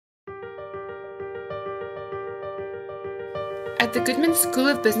At the Goodman School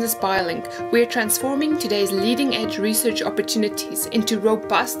of Business BioLinc, we are transforming today's leading-edge research opportunities into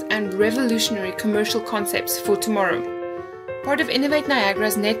robust and revolutionary commercial concepts for tomorrow. Part of Innovate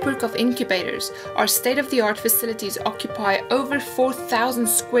Niagara's network of incubators, our state-of-the-art facilities occupy over 4,000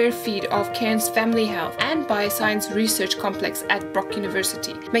 square feet of Cairns Family Health and Bioscience Research Complex at Brock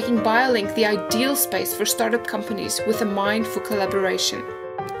University, making BioLinc the ideal space for startup companies with a mind for collaboration.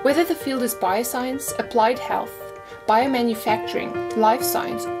 Whether the field is bioscience, applied health, biomanufacturing, life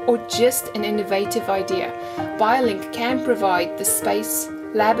science, or just an innovative idea, BioLinc can provide the space,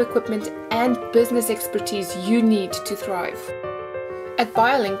 lab equipment, and business expertise you need to thrive. At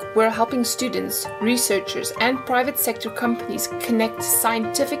BioLinc, we're helping students, researchers, and private sector companies connect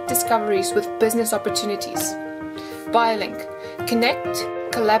scientific discoveries with business opportunities. BioLinc.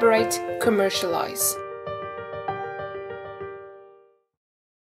 Connect, collaborate, commercialize.